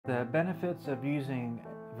The benefits of using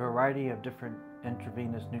a variety of different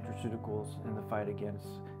intravenous nutraceuticals in the fight against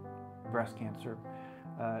breast cancer,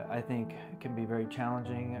 I think can be very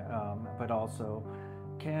challenging, but also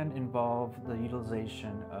can involve the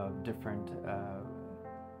utilization of different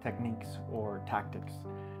techniques or tactics.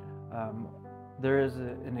 Um, there is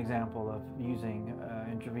an example of using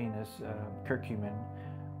intravenous curcumin,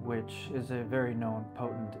 which is a very known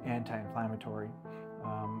potent anti-inflammatory.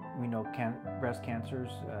 We know breast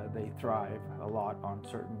cancers, they thrive a lot on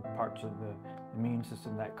certain parts of the immune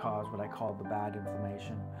system that cause what I call the bad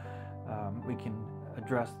inflammation. We can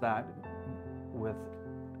address that with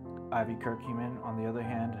IV curcumin. On the other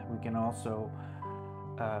hand, we can also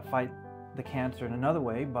fight the cancer in another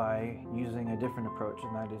way by using a different approach,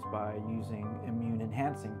 and that is by using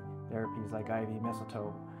immune-enhancing therapies like IV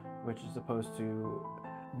mistletoe, which is supposed to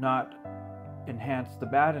not enhance the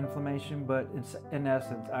bad inflammation, but in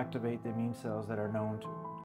essence activate the immune cells that are known to